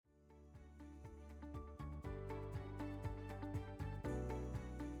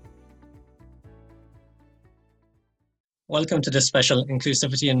Welcome to this special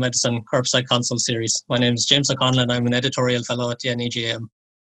Inclusivity in Medicine Curbside Consult series. My name is James O'Connell and I'm an editorial fellow at the NEGM.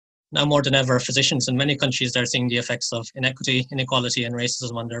 Now more than ever, physicians in many countries are seeing the effects of inequity, inequality and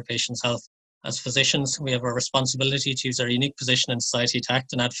racism on their patients' health. As physicians, we have a responsibility to use our unique position in society to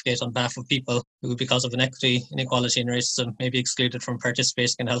act and advocate on behalf of people who, because of inequity, inequality and racism, may be excluded from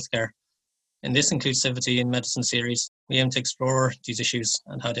participating in healthcare. In this Inclusivity in Medicine series, we aim to explore these issues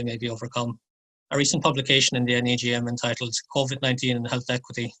and how they may be overcome. A recent publication in the NEGM entitled COVID-19 and Health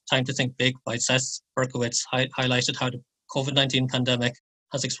Equity, Time to Think Big by Seth Berkowitz highlighted how the COVID-19 pandemic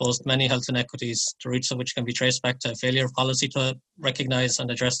has exposed many health inequities, the roots of which can be traced back to a failure of policy to recognise and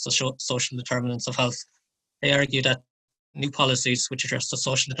address the social determinants of health. They argue that new policies which address the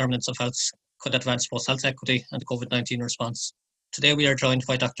social determinants of health could advance both health equity and the COVID-19 response. Today we are joined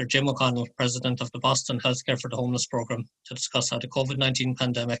by Dr. Jim O'Connell, President of the Boston Healthcare for the Homeless Programme, to discuss how the COVID-19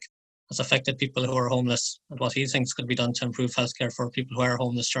 pandemic has affected people who are homeless and what he thinks could be done to improve healthcare for people who are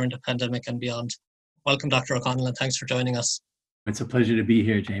homeless during the pandemic and beyond. Welcome, Dr. O'Connell, and thanks for joining us. It's a pleasure to be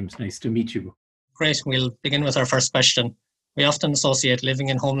here, James. Nice to meet you. Great. We'll begin with our first question. We often associate living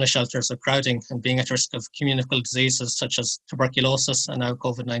in homeless shelters with crowding and being at risk of communicable diseases such as tuberculosis and now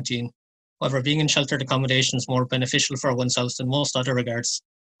COVID-19. However, being in sheltered accommodation is more beneficial for oneself in most other regards.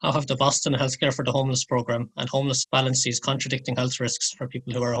 How have the Boston Healthcare for the Homeless Programme and Homeless balance these contradicting health risks for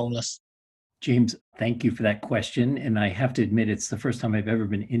people who are homeless? James, thank you for that question. And I have to admit, it's the first time I've ever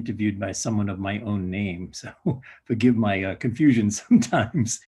been interviewed by someone of my own name. So forgive my confusion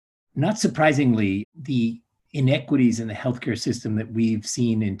sometimes. Not surprisingly, the inequities in the healthcare system that we've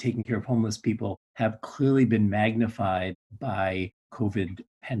seen in taking care of homeless people have clearly been magnified by COVID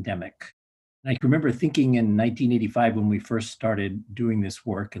pandemic. And I remember thinking in 1985 when we first started doing this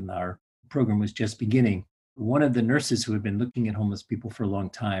work and our program was just beginning, one of the nurses who had been looking at homeless people for a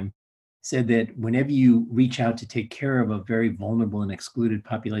long time said that whenever you reach out to take care of a very vulnerable and excluded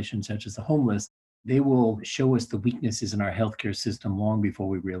population such as the homeless, they will show us the weaknesses in our healthcare system long before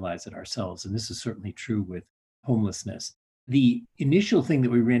we realize it ourselves. And this is certainly true with homelessness. The initial thing that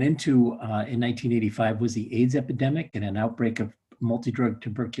we ran into in 1985 was the AIDS epidemic and an outbreak of multi-drug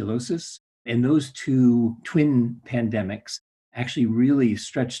tuberculosis. And those two twin pandemics actually really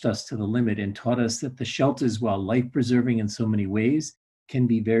stretched us to the limit and taught us that the shelters, while life-preserving in so many ways, can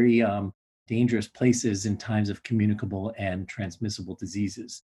be very dangerous places in times of communicable and transmissible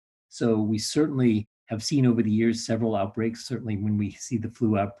diseases. So we certainly have seen over the years several outbreaks. Certainly when we see the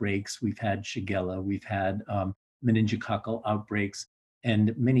flu outbreaks, we've had Shigella, we've had meningococcal outbreaks,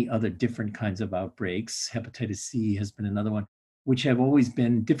 and many other different kinds of outbreaks. Hepatitis C has been another one, which have always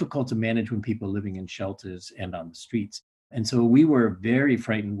been difficult to manage when people are living in shelters and on the streets. And so we were very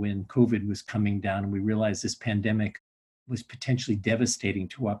frightened when COVID was coming down and we realized this pandemic was potentially devastating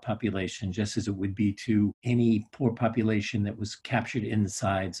to our population, just as it would be to any poor population that was captured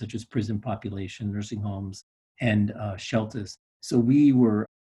inside, such as prison population, nursing homes, and shelters. So we were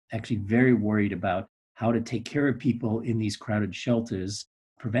actually very worried about how to take care of people in these crowded shelters,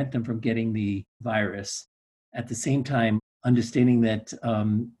 prevent them from getting the virus. At the same time, understanding that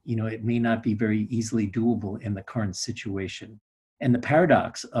it may not be very easily doable in the current situation. And the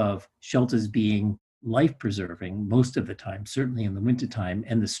paradox of shelters being life-preserving most of the time, certainly in the wintertime,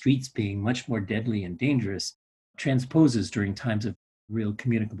 and the streets being much more deadly and dangerous, transposes during times of real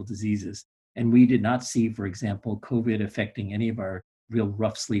communicable diseases. And we did not see, for example, COVID affecting any of our real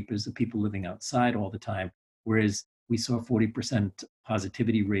rough sleepers, the people living outside all the time, whereas we saw 40%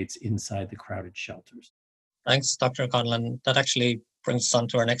 positivity rates inside the crowded shelters. Thanks, Dr. O'Connell. And that actually brings us on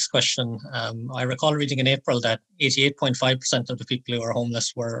to our next question. I recall reading in April that 88.5% of the people who are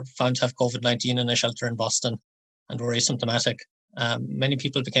homeless were found to have COVID-19 in a shelter in Boston and were asymptomatic. Many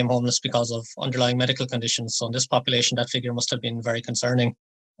people became homeless because of underlying medical conditions. So in this population, that figure must have been very concerning.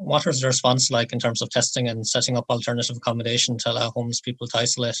 What was the response like in terms of testing and setting up alternative accommodation to allow homeless people to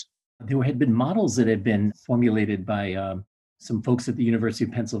isolate? There had been models that had been formulated by some folks at the University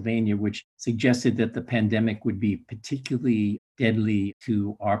of Pennsylvania, which suggested that the pandemic would be particularly deadly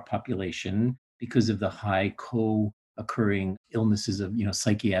to our population because of the high co-occurring illnesses of,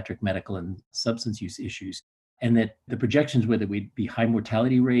 psychiatric, medical, and substance use issues. And that the projections were that we'd be high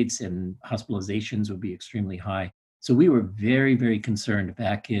mortality rates and hospitalizations would be extremely high. So we were very, very concerned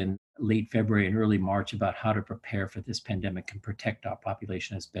back in late February and early March about how to prepare for this pandemic and protect our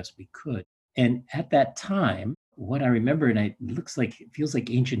population as best we could. And at that time, what I remember, and it feels like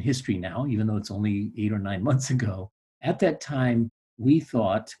ancient history now, even though it's only 8 or 9 months ago, at that time, we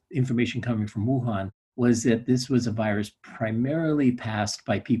thought, information coming from Wuhan, was that this was a virus primarily passed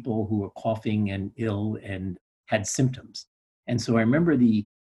by people who were coughing and ill and had symptoms. And so I remember the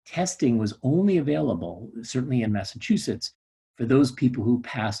testing was only available, certainly in Massachusetts, for those people who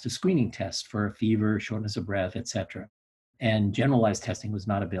passed a screening test for a fever, shortness of breath, et cetera. And generalized testing was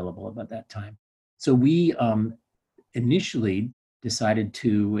not available about that time. So we initially decided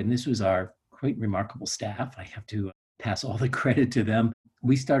to, and this was our quite remarkable staff, I have to pass all the credit to them.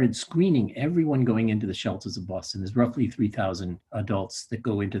 We started screening everyone going into the shelters of Boston. There's roughly 3,000 adults that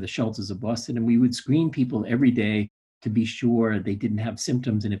go into the shelters of Boston, and we would screen people every day to be sure they didn't have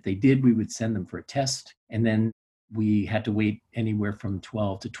symptoms. And if they did, we would send them for a test. And then we had to wait anywhere from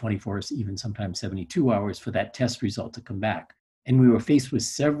 12 to 24, even sometimes 72 hours for that test result to come back. And we were faced with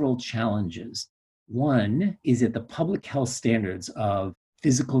several challenges. One is that the public health standards of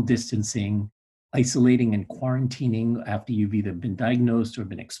physical distancing, isolating and quarantining after you've either been diagnosed or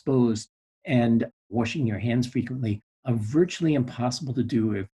been exposed, and washing your hands frequently are virtually impossible to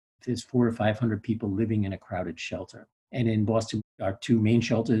do if there's 400 or 500 people living in a crowded shelter. And in Boston, our two main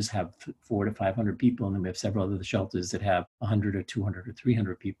shelters have 400 to 500 people, and then we have several other shelters that have 100 or 200 or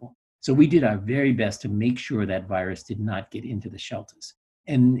 300 people. So we did our very best to make sure that virus did not get into the shelters.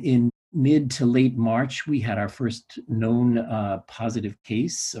 And in mid to late March, we had our first known positive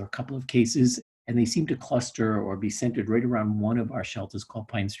case, or a couple of cases, and they seemed to cluster or be centered right around one of our shelters called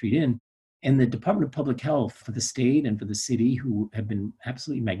Pine Street Inn. And the Department of Public Health for the state and for the city, who have been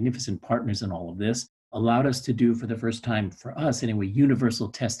absolutely magnificent partners in all of this, allowed us to do, for the first time for us anyway, universal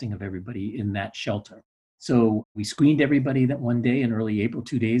testing of everybody in that shelter. So we screened everybody that one day in early April,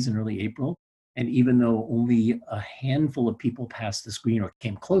 2 days in early April. And even though only a handful of people passed the screen or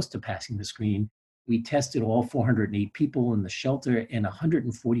came close to passing the screen, we tested all 408 people in the shelter, and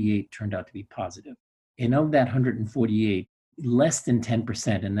 148 turned out to be positive. And of that 148, less than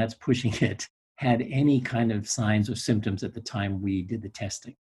 10%, and that's pushing it, had any kind of signs or symptoms at the time we did the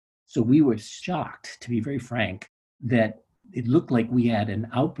testing. So we were shocked, to be very frank, that it looked like we had an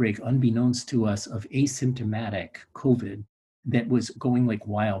outbreak unbeknownst to us of asymptomatic COVID that was going like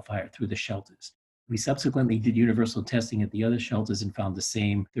wildfire through the shelters. We subsequently did universal testing at the other shelters and found the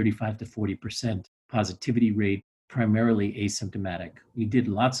same 35 to 40% positivity rate, primarily asymptomatic. We did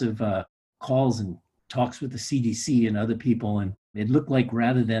lots of calls and talks with the CDC and other people, and it looked like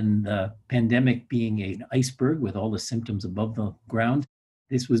rather than the pandemic being an iceberg with all the symptoms above the ground,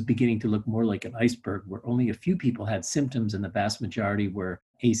 this was beginning to look more like an iceberg where only a few people had symptoms and the vast majority were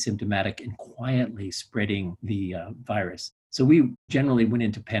asymptomatic and quietly spreading the virus. So we generally went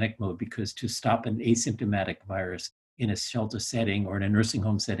into panic mode, because to stop an asymptomatic virus in a shelter setting or in a nursing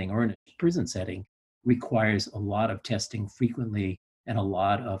home setting or in a prison setting requires a lot of testing frequently and a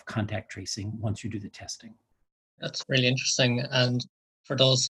lot of contact tracing once you do the testing. That's really interesting. And for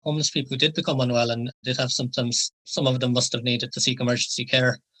those homeless people who did become unwell and did have symptoms, some of them must have needed to seek emergency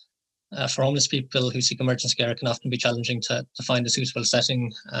care. For homeless people who seek emergency care, it can often be challenging to find a suitable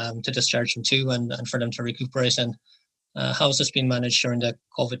setting to discharge them to and for them to recuperate in. How has this been managed during the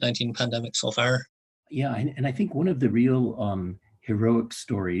COVID-19 pandemic so far? Yeah, and I think one of the real heroic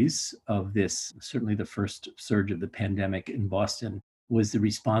stories of this, certainly the first surge of the pandemic in Boston, was the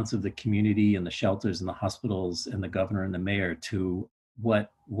response of the community and the shelters and the hospitals and the governor and the mayor to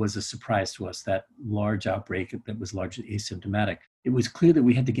what was a surprise to us, that large outbreak that was largely asymptomatic. It was clear that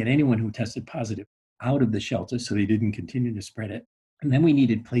we had to get anyone who tested positive out of the shelter so they didn't continue to spread it. And then we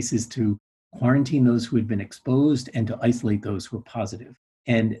needed places to quarantine those who had been exposed and to isolate those who were positive.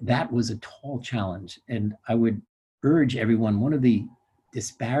 And that was a tall challenge. And I would urge everyone, one of the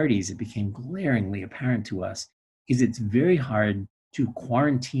disparities that became glaringly apparent to us is it's very hard to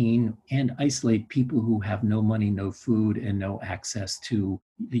quarantine and isolate people who have no money, no food, and no access to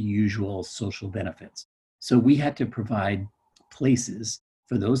the usual social benefits. So we had to provide places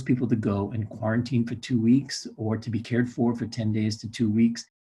for those people to go and quarantine for 2 weeks or to be cared for 10 days to 2 weeks.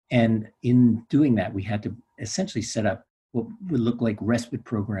 And in doing that, we had to essentially set up what would look like respite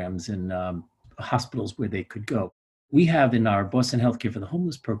programs in hospitals where they could go. We have in our Boston Healthcare for the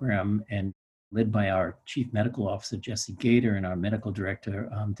Homeless program, and led by our Chief Medical Officer, Jesse Gator, and our Medical Director,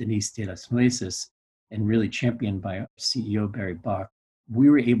 Denise de las Nueces, and really championed by our CEO, Barry Bach, we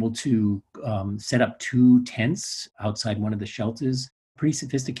were able to set up 2 tents outside one of the shelters, pretty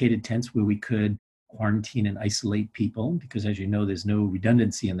sophisticated tents where we could quarantine and isolate people, because as you know, there's no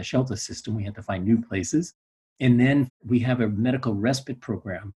redundancy in the shelter system. We had to find new places. And then we have a medical respite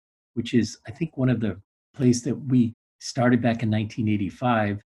program, which is, I think, one of the places that we started back in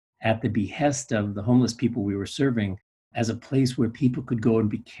 1985 at the behest of the homeless people we were serving, as a place where people could go and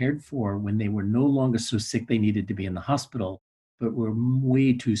be cared for when they were no longer so sick they needed to be in the hospital, but were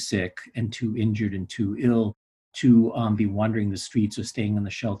way too sick and too injured and too ill to be wandering the streets or staying in the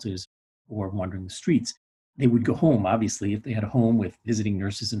shelters or wandering the streets. They would go home, obviously, if they had a home with visiting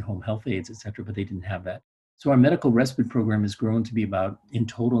nurses and home health aides, et cetera, but they didn't have that. So our medical respite program has grown to be in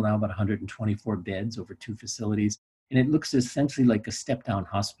total now, about 124 beds over 2 facilities. And it looks essentially like a step-down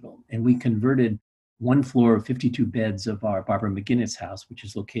hospital. And we converted one floor of 52 beds of our Barbara McGinnis house, which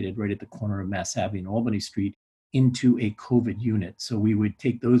is located right at the corner of Mass Ave and Albany Street, into a COVID unit. So we would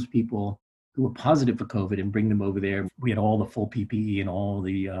take those people who were positive for COVID and bring them over there. We had all the full PPE and all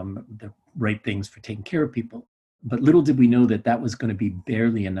the right things for taking care of people. But little did we know that that was going to be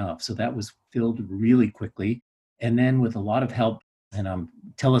barely enough. So that was filled really quickly. And then with a lot of help, and I'm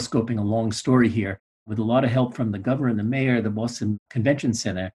telescoping a long story here, with a lot of help from the governor and the mayor, the Boston Convention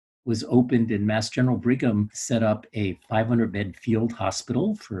Center was opened, and Mass General Brigham set up a 500-bed field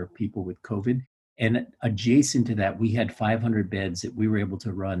hospital for people with COVID. And adjacent to that, we had 500 beds that we were able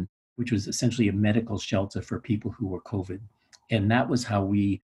to run, which was essentially a medical shelter for people who were COVID. And that was how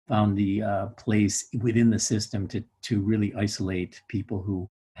we found the place within the system to really isolate people who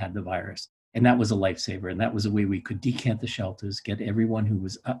had the virus. And that was a lifesaver. And that was a way we could decant the shelters, get everyone who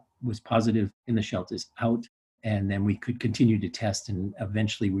was positive in the shelters out, and then we could continue to test, and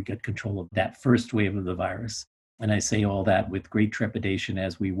eventually we got control of that first wave of the virus. And I say all that with great trepidation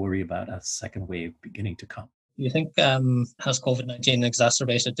as we worry about a second wave beginning to come. Do you think has COVID-19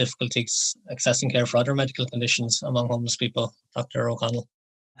 exacerbated difficulties accessing care for other medical conditions among homeless people, Dr. O'Connell?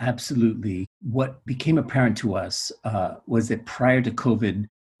 Absolutely. What became apparent to us was that prior to COVID,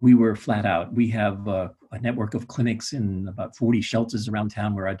 we were flat out. We have a network of clinics in about 40 shelters around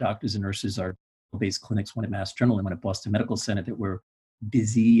town where our doctors and nurses are based clinics, one at Mass General and one at Boston Medical Center, that were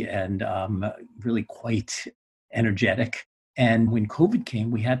busy and really quite energetic. And when COVID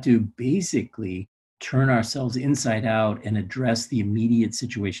came, we had to basically turn ourselves inside out and address the immediate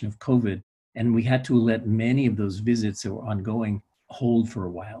situation of COVID. And we had to let many of those visits that were ongoing hold for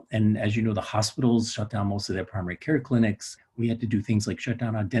a while. And as you know, the hospitals shut down most of their primary care clinics. We had to do things like shut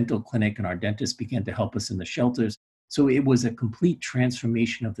down our dental clinic, and our dentists began to help us in the shelters. So it was a complete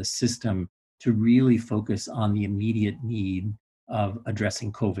transformation of the system to really focus on the immediate need of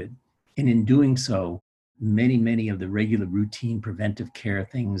addressing COVID. And in doing so, many of the regular routine preventive care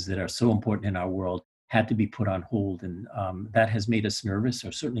things that are so important in our world had to be put on hold. And that has made us nervous,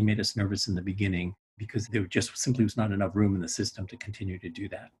 or certainly made us nervous in the beginning, because there just simply was not enough room in the system to continue to do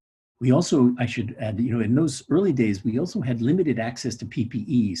that. We also, I should add, in those early days, we also had limited access to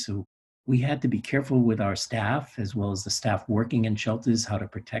PPE. So we had to be careful with our staff, as well as the staff working in shelters, how to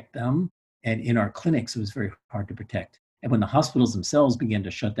protect them. And in our clinics, it was very hard to protect. And when the hospitals themselves began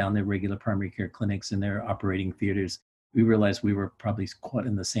to shut down their regular primary care clinics and their operating theaters, we realized we were probably caught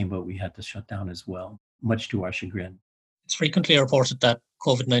in the same boat. We had to shut down as well, much to our chagrin. It's frequently reported that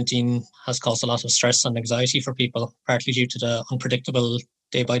COVID-19 has caused a lot of stress and anxiety for people, partly due to the unpredictable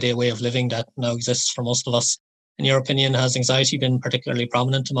day-by-day way of living that now exists for most of us. In your opinion, has anxiety been particularly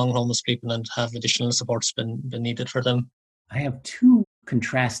prominent among homeless people, and have additional supports been needed for them? I have two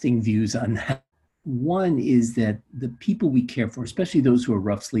contrasting views on that. One is that the people we care for, especially those who are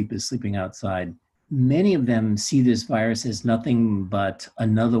rough sleepers sleeping outside, many of them see this virus as nothing but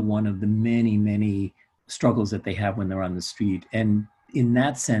another one of the many struggles that they have when they're on the street. And in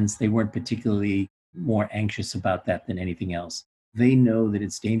that sense, they weren't particularly more anxious about that than anything else. They know that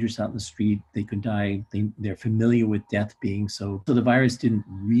it's dangerous out in the street. They could die. They're familiar with death being so. So the virus didn't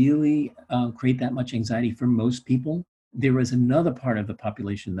really create that much anxiety for most people. There was another part of the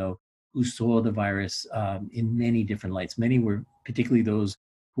population, though, who saw the virus in many different lights. Many were, particularly those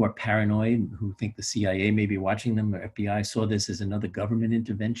who are paranoid, who think the CIA may be watching them, or FBI, saw this as another government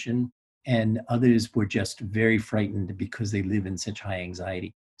intervention. And others were just very frightened because they live in such high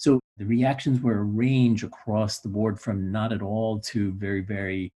anxiety. So the reactions were a range across the board, from not at all to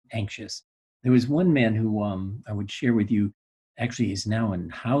very anxious. There was one man who I would share with you, actually is now in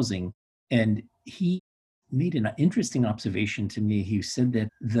housing, and he made an interesting observation to me. He said that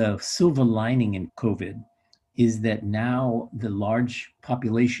the silver lining in COVID is that now the large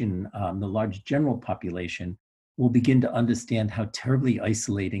population, the large general population, will begin to understand how terribly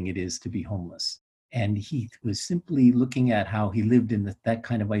isolating it is to be homeless. And he was simply looking at how he lived in that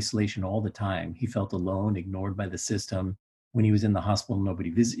kind of isolation all the time. He felt alone, ignored by the system. When he was in the hospital, nobody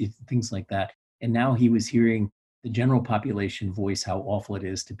visited, things like that. And now he was hearing the general population voice how awful it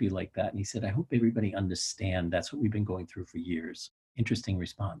is to be like that. And he said, I hope everybody understand that's what we've been going through for years. Interesting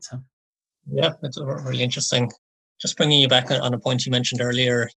response, huh? Yeah, it's really interesting. Just bringing you back on a point you mentioned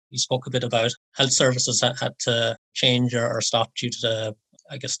earlier, you spoke a bit about health services that had to change or stop due to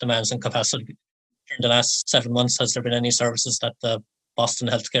the, demands and capacity. During the last 7 months, has there been any services that the Boston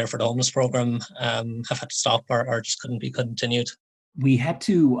Healthcare for the Homeless program have had to stop or just couldn't be continued? We had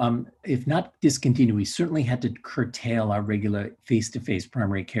to, if not discontinue, we certainly had to curtail our regular face-to-face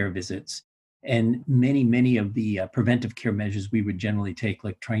primary care visits. And many of the preventive care measures we would generally take,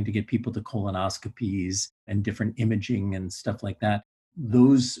 like trying to get people to colonoscopies and different imaging and stuff like that,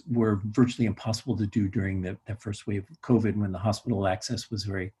 those were virtually impossible to do during the first wave of COVID when the hospital access was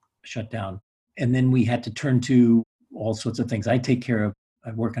very shut down. And then we had to turn to all sorts of things. I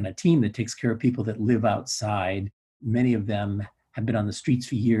work on a team that takes care of people that live outside. Many of them have been on the streets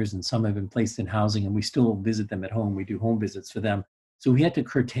for years, and some have been placed in housing, and we still visit them at home. We do home visits for them. So we had to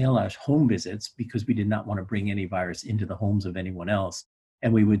curtail our home visits because we did not want to bring any virus into the homes of anyone else.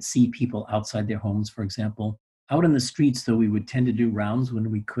 And we would see people outside their homes, for example. Out in the streets, though, we would tend to do rounds when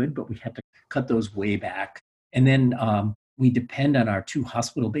we could, but we had to cut those way back. And then we depend on our 2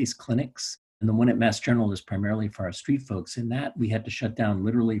 hospital-based clinics. And the one at Mass General is primarily for our street folks. And that we had to shut down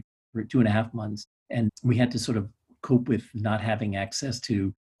literally for 2.5 months. And we had to sort of cope with not having access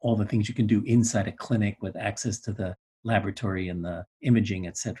to all the things you can do inside a clinic with access to the laboratory and the imaging,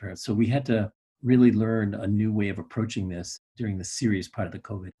 et cetera. So we had to really learn a new way of approaching this during the serious part of the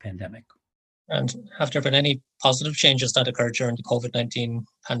COVID pandemic. And have there been any positive changes that occurred during the COVID-19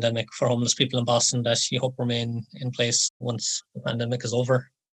 pandemic for homeless people in Boston that you hope remain in place once the pandemic is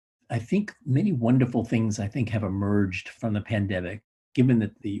over? I think many wonderful things, have emerged from the pandemic, given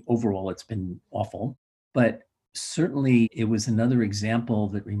that the overall it's been awful. But certainly it was another example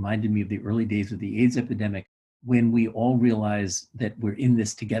that reminded me of the early days of the AIDS epidemic, when we all realized that we're in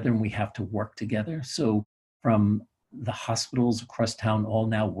this together and we have to work together. So from the hospitals across town all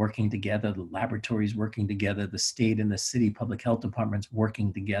now working together, the laboratories working together, the state and the city public health departments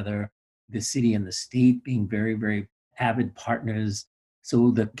working together, the city and the state being very, very avid partners. So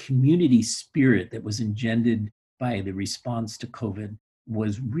the community spirit that was engendered by the response to COVID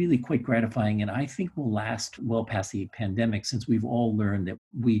was really quite gratifying, and I think will last well past the pandemic, since we've all learned that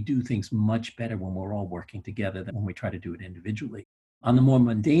we do things much better when we're all working together than when we try to do it individually. On the more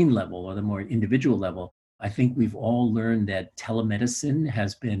mundane level or the more individual level, I think we've all learned that telemedicine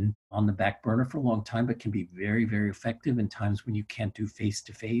has been on the back burner for a long time, but can be very, very effective in times when you can't do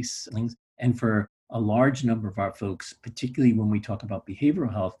face-to-face things. And for a large number of our folks, particularly when we talk about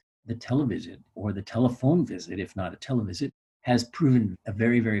behavioral health, the televisit or the telephone visit, if not a televisit, has proven a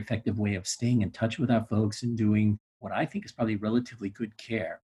very, very effective way of staying in touch with our folks and doing what I think is probably relatively good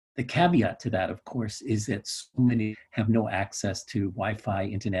care. The caveat to that, of course, is that so many have no access to Wi-Fi,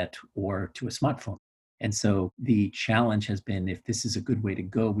 internet, or to a smartphone. And so the challenge has been, if this is a good way to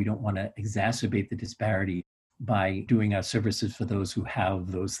go, we don't want to exacerbate the disparity by doing our services for those who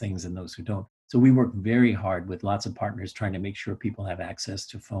have those things and those who don't. So we work very hard with lots of partners trying to make sure people have access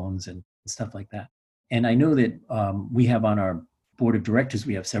to phones and stuff like that. And I know that we have on our board of directors,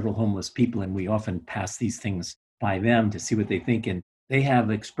 we have several homeless people, and we often pass these things by them to see what they think. And they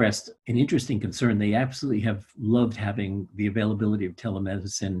have expressed an interesting concern. They absolutely have loved having the availability of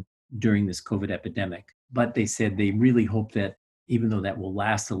telemedicine during this COVID epidemic. But they said they really hope that, even though that will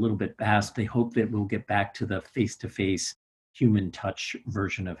last a little bit past, they hope that we'll get back to the face-to-face human touch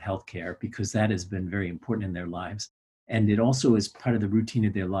version of healthcare, because that has been very important in their lives. And it also is part of the routine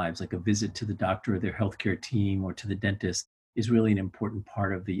of their lives, like a visit to the doctor or their healthcare team or to the dentist is really an important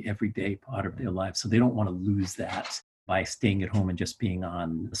part of the everyday part of their lives. So they don't want to lose that by staying at home and just being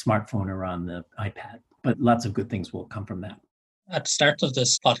on the smartphone or on the iPad. But lots of good things will come from that. At the start of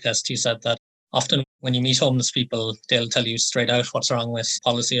this podcast, you said that often when you meet homeless people, they'll tell you straight out what's wrong with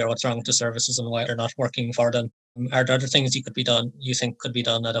policy or what's wrong with the services and why they're not working for them. Are there other things you think could be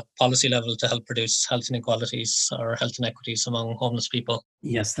done at a policy level to help reduce health inequalities or health inequities among homeless people?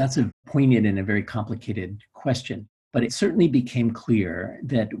 Yes, that's a poignant and a very complicated question. But it certainly became clear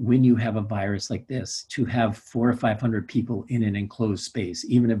that when you have a virus like this, to have 400 or 500 people in an enclosed space,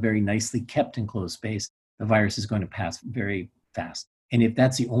 even a very nicely kept enclosed space, the virus is going to pass very fast. And if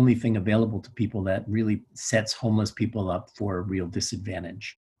that's the only thing available to people, that really sets homeless people up for a real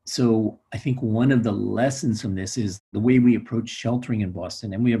disadvantage. So I think one of the lessons from this is the way we approach sheltering in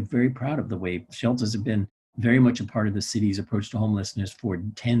Boston. And we are very proud of the way shelters have been very much a part of the city's approach to homelessness for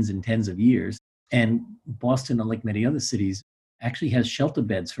tens and tens of years. And Boston, unlike many other cities, actually has shelter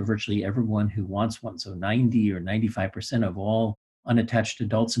beds for virtually everyone who wants one. So 90 or 95% of all unattached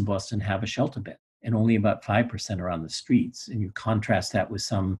adults in Boston have a shelter bed, and only about 5% are on the streets. And you contrast that with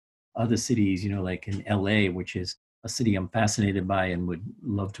some other cities, like in LA, which is a city I'm fascinated by and would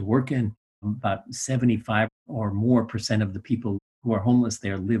love to work in. About 75 or more percent of the people who are homeless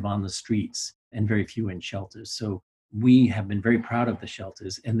there live on the streets, and very few in shelters. So we have been very proud of the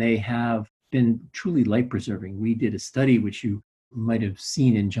shelters, and they have been truly life preserving. We did a study, which you might have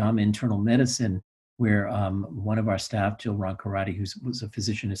seen in JAMA Internal Medicine, where one of our staff, Jill Roncarati, who was a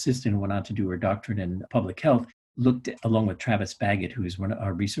physician assistant, went on to do her doctorate in public health, looked at, along with Travis Baggett, who is one of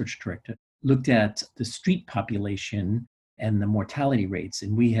our research director, looked at the street population and the mortality rates.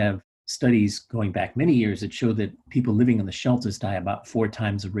 And we have studies going back many years that show that people living in the shelters die about 4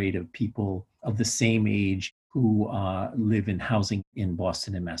 times the rate of people of the same age who live in housing in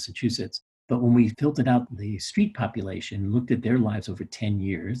Boston and Massachusetts. But when we filtered out the street population, looked at their lives over 10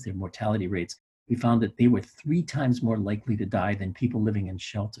 years, their mortality rates, we found that they were 3 times more likely to die than people living in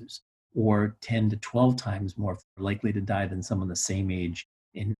shelters, or 10 to 12 times more likely to die than someone the same age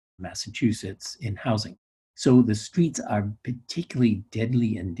in Massachusetts in housing. So the streets are particularly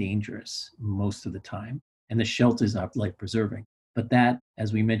deadly and dangerous most of the time, and the shelters are life preserving. But that,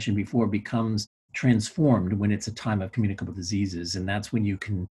 as we mentioned before, becomes transformed when it's a time of communicable diseases. And that's when you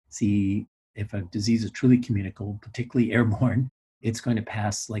can see if a disease is truly communicable, particularly airborne, it's going to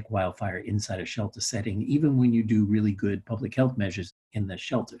pass like wildfire inside a shelter setting, even when you do really good public health measures in the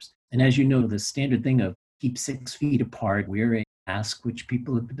shelters. And as you know, the standard thing of keep 6 feet apart, wear a mask, which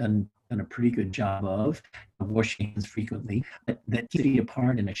people have done a pretty good job of washing hands frequently, but that 6 feet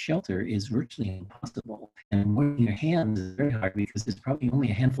apart in a shelter is virtually impossible. And washing your hands is very hard because there's probably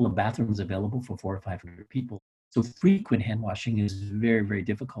only a handful of bathrooms available for 400 or 500 people. So frequent hand washing is very, very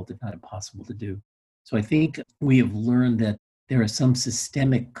difficult, if not impossible to do. So I think we have learned that there are some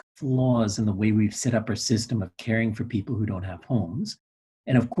systemic flaws in the way we've set up our system of caring for people who don't have homes.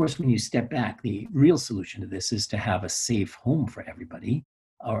 And of course, when you step back, the real solution to this is to have a safe home for everybody,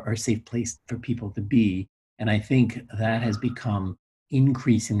 or a safe place for people to be. And I think that has become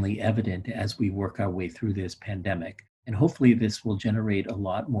increasingly evident as we work our way through this pandemic. And hopefully this will generate a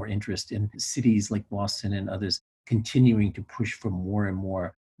lot more interest in cities like Boston and others continuing to push for more and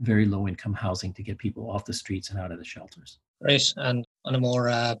more very low income housing to get people off the streets and out of the shelters. Great. And on a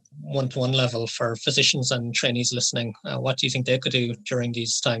more one-to-one level for physicians and trainees listening, what do you think they could do during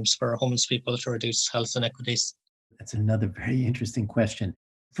these times for homeless people to reduce health inequities? That's another very interesting question.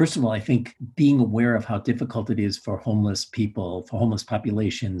 First of all, I think being aware of how difficult it is for homeless people, for homeless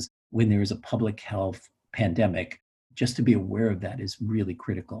populations, when there is a public health pandemic, just to be aware of that is really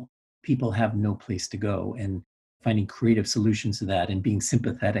critical. People have no place to go, and finding creative solutions to that and being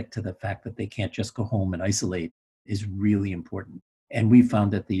sympathetic to the fact that they can't just go home and isolate is really important. And we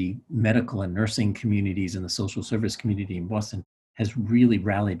found that the medical and nursing communities and the social service community in Boston has really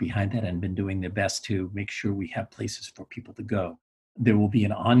rallied behind that and been doing their best to make sure we have places for people to go. There will be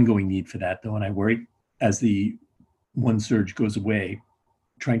an ongoing need for that, though, and I worry as the one surge goes away,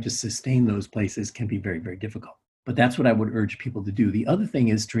 trying to sustain those places can be very, very difficult. But that's what I would urge people to do. The other thing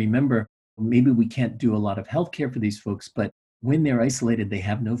is to remember, maybe we can't do a lot of healthcare for these folks, but when they're isolated, they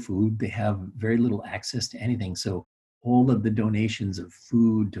have no food, they have very little access to anything. So all of the donations of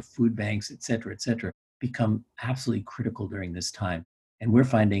food to food banks, et cetera, become absolutely critical during this time. And we're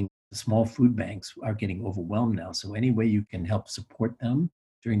finding the small food banks are getting overwhelmed now. So any way you can help support them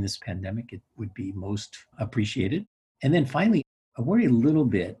during this pandemic, it would be most appreciated. And then finally, I worry a little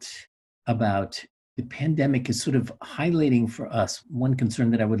bit about the pandemic is sort of highlighting for us one concern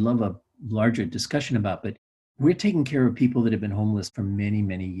that I would love a larger discussion about, but we're taking care of people that have been homeless for many,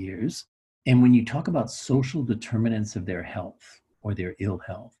 many years. And when you talk about social determinants of their health or their ill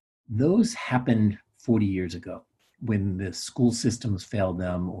health, those happened 40 years ago when the school systems failed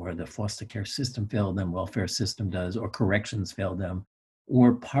them, or the foster care system failed them, welfare system does, or corrections failed them,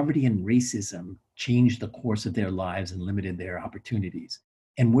 or poverty and racism changed the course of their lives and limited their opportunities.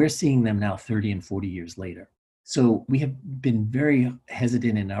 And we're seeing them now 30 and 40 years later. So we have been very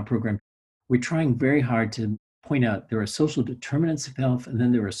hesitant in our program. We're trying very hard to point out there are social determinants of health, and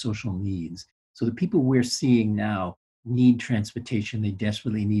then there are social needs. So the people we're seeing now need transportation, they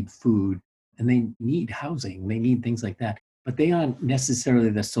desperately need food, and they need housing, they need things like that. But they aren't necessarily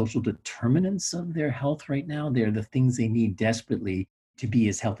the social determinants of their health right now. They're the things they need desperately to be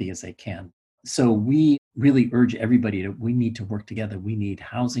as healthy as they can. So we really urge everybody we need to work together. We need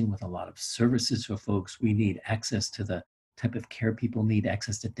housing with a lot of services for folks. We need access to the type of care people need,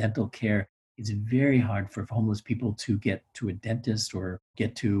 access to dental care. It's very hard for homeless people to get to a dentist or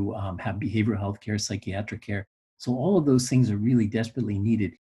get to have behavioral health care, psychiatric care. So all of those things are really desperately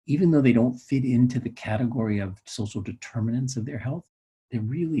needed, even though they don't fit into the category of social determinants of their health. They're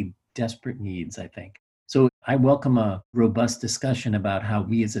really desperate needs, I think. So I welcome a robust discussion about how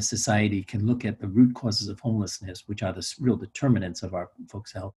we as a society can look at the root causes of homelessness, which are the real determinants of our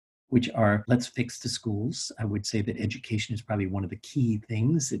folks' health, which are, let's fix the schools. I would say that education is probably one of the key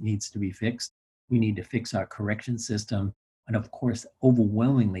things that needs to be fixed. We need to fix our correction system. And of course,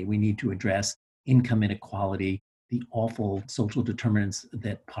 overwhelmingly, we need to address income inequality, the awful social determinants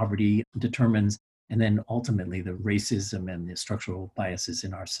that poverty determines, and then ultimately the racism and the structural biases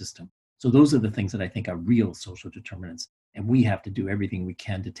in our system. So those are the things that I think are real social determinants. And we have to do everything we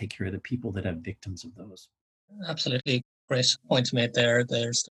can to take care of the people that are victims of those. Absolutely. Great points made there.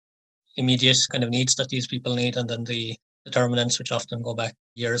 There's immediate kind of needs that these people need, and then the determinants, which often go back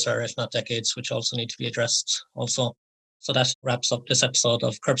years or if not decades, which also need to be addressed also. So that wraps up this episode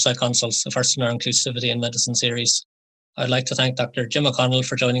of Curbside Consults, the first in our Inclusivity in Medicine series. I'd like to thank Dr. Jim O'Connell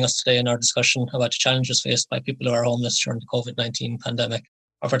for joining us today in our discussion about the challenges faced by people who are homeless during the COVID-19 pandemic.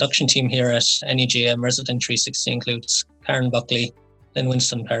 Our production team here at NEJM Resident 360 includes Karen Buckley, Lynn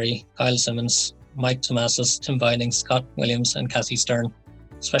Winston Perry, Kyle Simmons, Mike Tomasis, Tim Vining, Scott Williams, and Kathy Stern.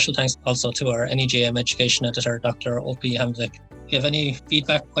 Special thanks also to our NEJM Education Editor, Dr. O.P. Hamvik. If you have any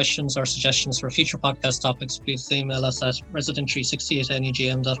feedback, questions, or suggestions for future podcast topics, please email us at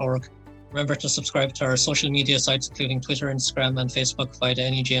resident360@nejm.org. Remember to subscribe to our social media sites, including Twitter, Instagram, and Facebook via the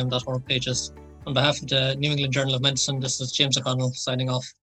nejm.org pages. On behalf of the New England Journal of Medicine, this is James O'Connell signing off.